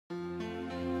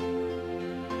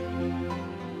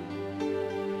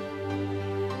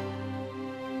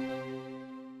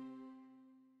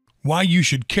Why you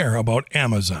should care about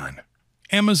Amazon.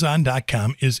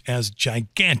 Amazon.com is as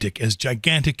gigantic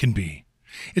can be.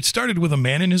 It started with a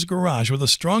man in his garage with a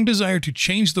strong desire to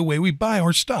change the way we buy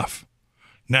our stuff.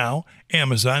 Now,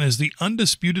 Amazon is the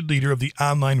undisputed leader of the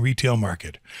online retail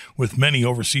market, with many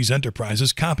overseas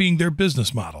enterprises copying their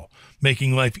business model,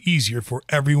 making life easier for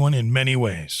everyone in many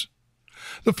ways.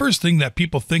 The first thing that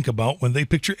people think about when they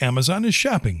picture Amazon is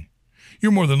shopping.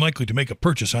 You're more than likely to make a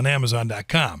purchase on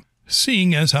Amazon.com,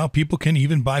 seeing as how people can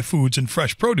even buy foods and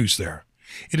fresh produce there.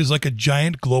 It is like a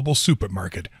giant global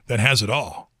supermarket that has it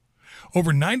all.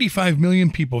 Over 95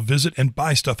 million people visit and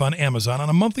buy stuff on Amazon on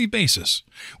a monthly basis,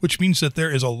 which means that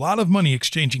there is a lot of money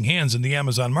exchanging hands in the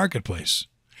Amazon marketplace.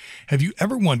 Have you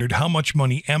ever wondered how much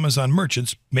money Amazon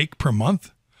merchants make per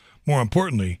month? More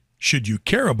importantly, should you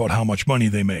care about how much money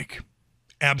they make?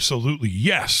 Absolutely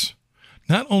yes.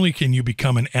 Not only can you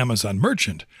become an Amazon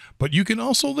merchant, but you can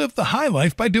also live the high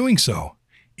life by doing so.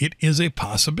 It is a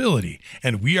possibility,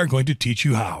 and we are going to teach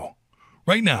you how.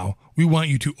 Right now, we want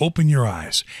you to open your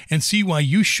eyes and see why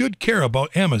you should care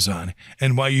about Amazon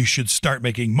and why you should start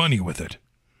making money with it.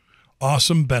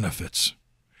 Awesome benefits.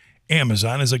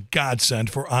 Amazon is a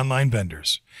godsend for online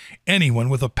vendors. Anyone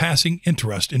with a passing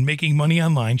interest in making money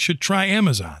online should try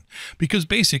Amazon, because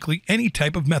basically any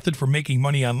type of method for making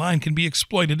money online can be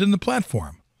exploited in the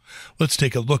platform. Let's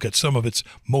take a look at some of its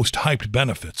most hyped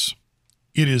benefits.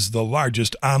 It is the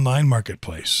largest online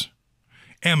marketplace.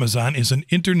 Amazon is an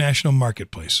international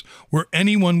marketplace where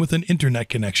anyone with an internet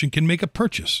connection can make a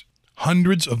purchase.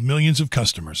 Hundreds of millions of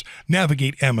customers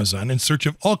navigate Amazon in search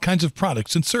of all kinds of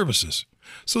products and services,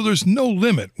 so there's no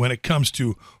limit when it comes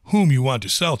to whom you want to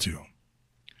sell to.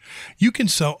 You can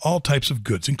sell all types of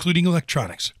goods, including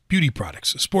electronics, beauty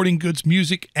products, sporting goods,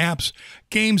 music, apps,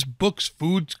 games, books,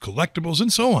 foods, collectibles,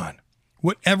 and so on.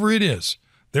 Whatever it is,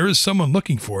 there is someone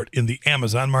looking for it in the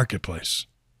Amazon marketplace.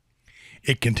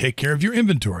 It can take care of your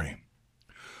inventory.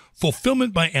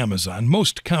 Fulfillment by Amazon,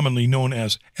 most commonly known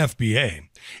as FBA,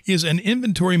 is an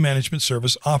inventory management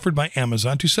service offered by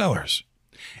Amazon to sellers.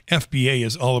 FBA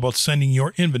is all about sending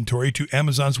your inventory to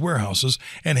Amazon's warehouses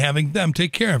and having them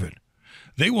take care of it.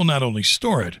 They will not only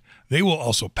store it, they will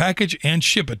also package and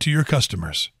ship it to your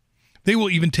customers. They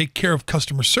will even take care of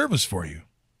customer service for you.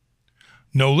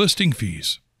 No listing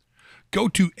fees. Go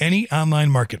to any online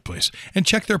marketplace and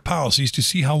check their policies to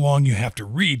see how long you have to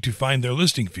read to find their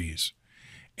listing fees.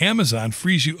 Amazon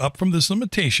frees you up from this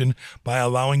limitation by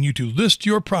allowing you to list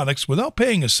your products without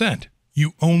paying a cent.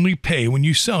 You only pay when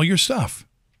you sell your stuff.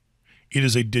 It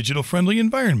is a digital-friendly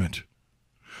environment.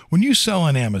 When you sell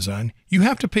on Amazon, you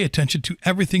have to pay attention to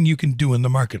everything you can do in the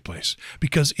marketplace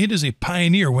because it is a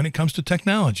pioneer when it comes to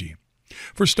technology.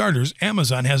 For starters,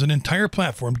 Amazon has an entire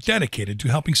platform dedicated to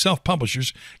helping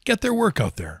self-publishers get their work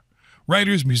out there.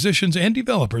 Writers, musicians, and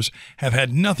developers have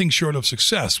had nothing short of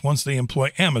success once they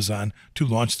employ Amazon to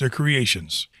launch their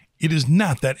creations. It is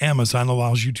not that Amazon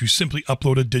allows you to simply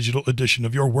upload a digital edition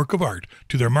of your work of art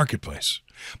to their marketplace,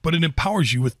 but it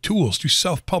empowers you with tools to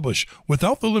self-publish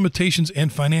without the limitations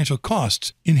and financial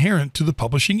costs inherent to the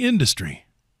publishing industry.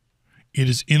 It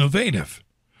is innovative.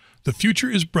 The future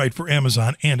is bright for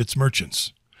Amazon and its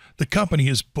merchants. The company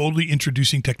is boldly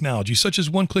introducing technology such as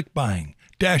one-click buying,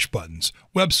 dash buttons,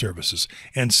 web services,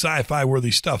 and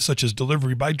sci-fi-worthy stuff such as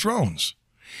delivery by drones.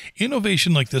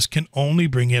 Innovation like this can only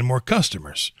bring in more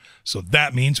customers, so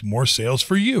that means more sales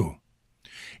for you.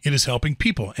 It is helping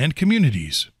people and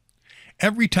communities.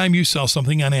 Every time you sell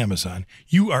something on Amazon,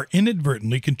 you are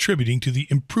inadvertently contributing to the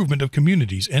improvement of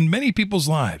communities and many people's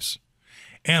lives.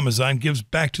 Amazon gives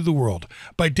back to the world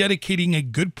by dedicating a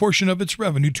good portion of its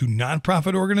revenue to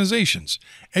nonprofit organizations,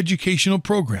 educational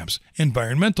programs,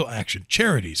 environmental action,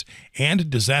 charities,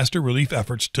 and disaster relief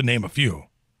efforts, to name a few.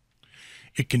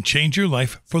 It can change your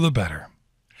life for the better.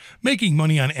 Making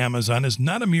money on Amazon is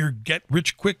not a mere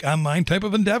get-rich-quick online type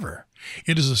of endeavor.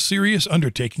 It is a serious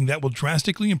undertaking that will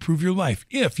drastically improve your life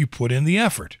if you put in the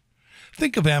effort.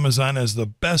 Think of Amazon as the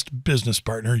best business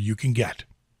partner you can get.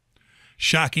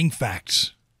 Shocking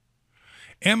facts.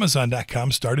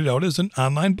 Amazon.com started out as an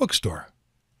online bookstore.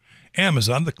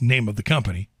 Amazon, the name of the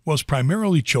company, was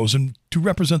primarily chosen to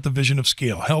represent the vision of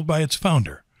scale held by its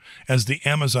founder, as the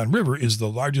Amazon River is the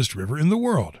largest river in the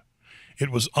world.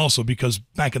 It was also because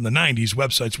back in the 90s,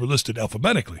 websites were listed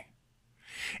alphabetically.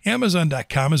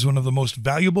 Amazon.com is one of the most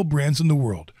valuable brands in the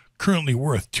world, currently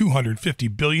worth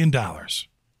 $250 billion.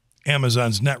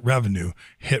 Amazon's net revenue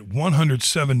hit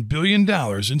 $107 billion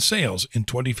in sales in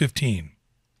 2015.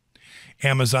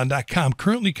 Amazon.com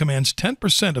currently commands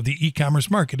 10% of the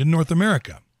e-commerce market in North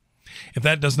America. If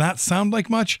that does not sound like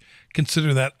much,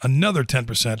 consider that another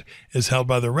 10% is held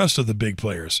by the rest of the big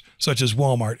players, such as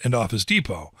Walmart and Office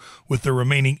Depot, with the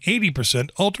remaining 80%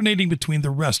 alternating between the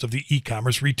rest of the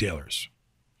e-commerce retailers.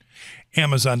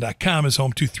 Amazon.com is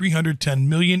home to 310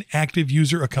 million active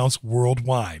user accounts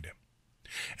worldwide.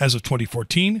 As of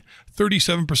 2014,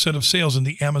 37% of sales in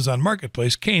the Amazon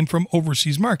marketplace came from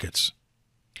overseas markets.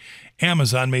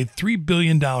 Amazon made $3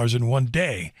 billion in one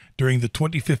day during the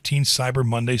 2015 Cyber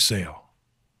Monday sale.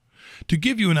 To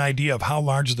give you an idea of how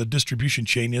large the distribution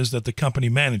chain is that the company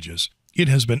manages, it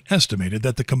has been estimated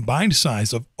that the combined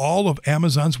size of all of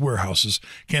Amazon's warehouses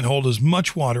can hold as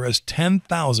much water as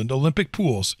 10,000 Olympic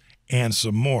pools and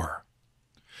some more.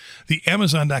 The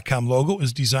Amazon.com logo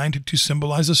is designed to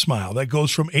symbolize a smile that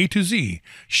goes from A to Z,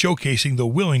 showcasing the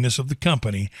willingness of the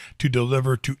company to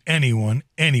deliver to anyone,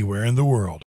 anywhere in the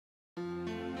world.